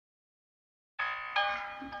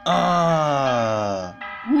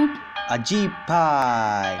Whoop. A Jeep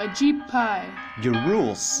pie. A Jeep pie. Your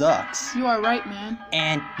rule sucks. You are right, man.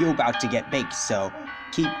 And you're about to get baked, so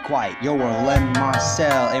keep quiet. You're Len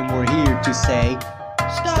Marcel, and we're here to say,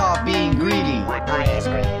 stop being greedy. My pie is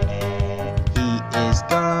greedy. He is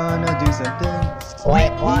gonna do something.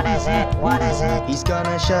 Wait, what is it? What is it? He's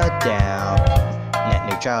gonna shut down net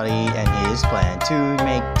neutrality and his plan to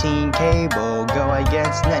make Teen Cable go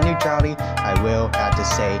against net neutrality. I will have to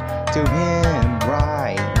say to him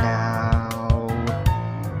right now,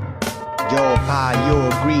 yo pie,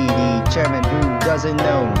 you're greedy chairman who doesn't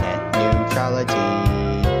know net neutrality.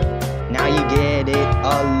 Now you get it,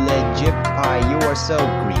 a legit pie. You are so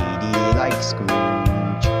greedy like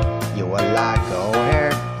Scrooge. You are like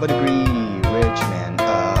O'Hare, but a greedy rich man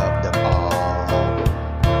of them all.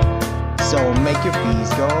 So make your fees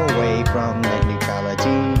go away from net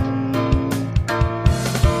neutrality.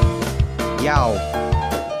 Yow,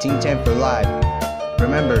 Team 10 for life.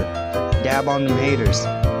 Remember, dab on new haters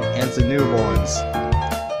and some newborns.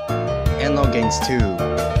 And low gains too.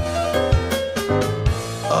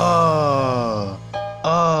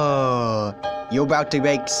 You're about to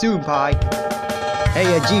bake soon, pie.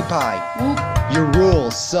 Hey, a G pie. Whoop. Your rule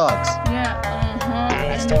sucks. Yeah,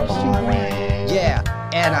 And it's too boring. Yeah,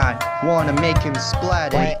 and I wanna make him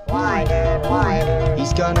splat Wait, it. why, dude? Why, dude?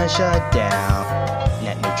 He's gonna shut down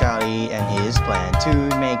net neutrality and his plan to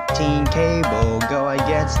make Teen Cable go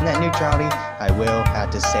against net neutrality. I will have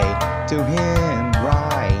to say to him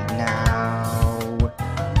right now,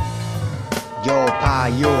 yo pie,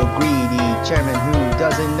 you're greedy chairman who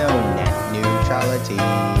doesn't know net neutrality.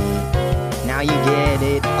 Now you get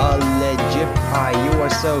it, a legit pie. You are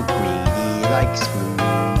so greedy like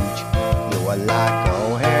Scrooge. You are like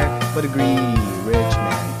O'Hare, but a greedy rich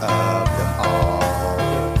man of them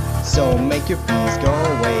all. So make your fees go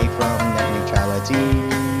away from net neutrality.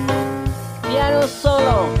 Piano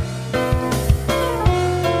solo.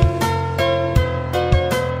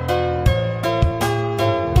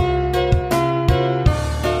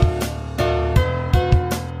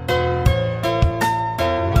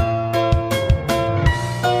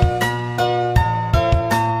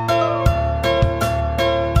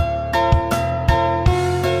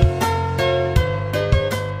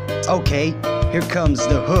 Okay, here comes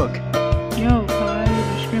the hook. Yo, pie, you're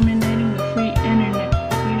discriminating the free internet.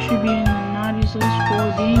 You should be in the naughties list for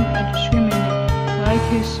being a discriminate. Like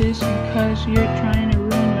his sis, because you're trying to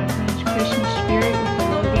ruin my friend's Christmas spirit with a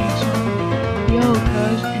low gang song. Yo,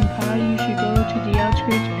 cuz, and pie, you should go to the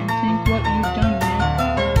outskirts and think what you've done, man.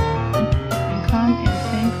 And come and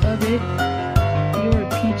think of it, you're a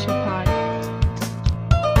pizza pie.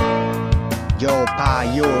 Yo pie,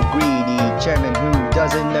 you're greedy chairman who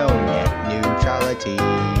doesn't know net neutrality.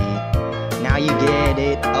 Now you get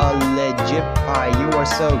it, a legit pie. You are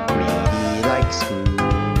so greedy like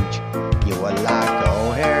Scrooge. You are like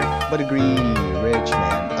O'Hare, but a greedy rich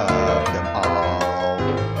man of them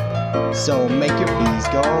all. So make your fees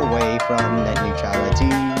go away from net neutrality.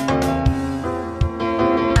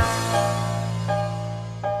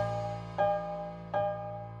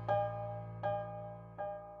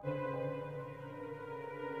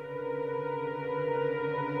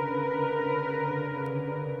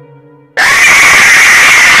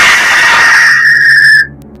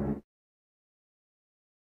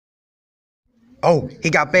 Oh, he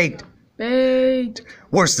got baked. Baked.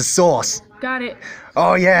 Where's the sauce? Got it.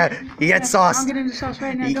 Oh yeah, he had sauce. I'm getting the sauce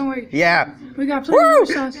right now, don't worry. Yeah. We got plenty more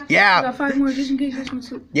sauce. Yeah. We got 5 more just in case this one's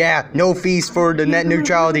slip. Yeah, no fees for the net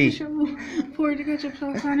neutrality. Pour the ketchup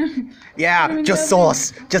sauce on it. Yeah, just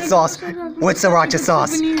sauce. Just sauce. With sriracha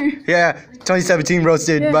sauce. Yeah, 2017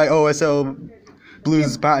 roasted by OSO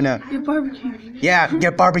Blues partner. Get barbecue. Yeah,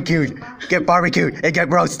 get barbecued. Get barbecued and get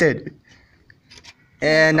roasted.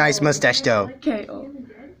 And nice mustache though. KO.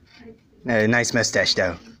 Nice mustache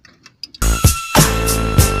though.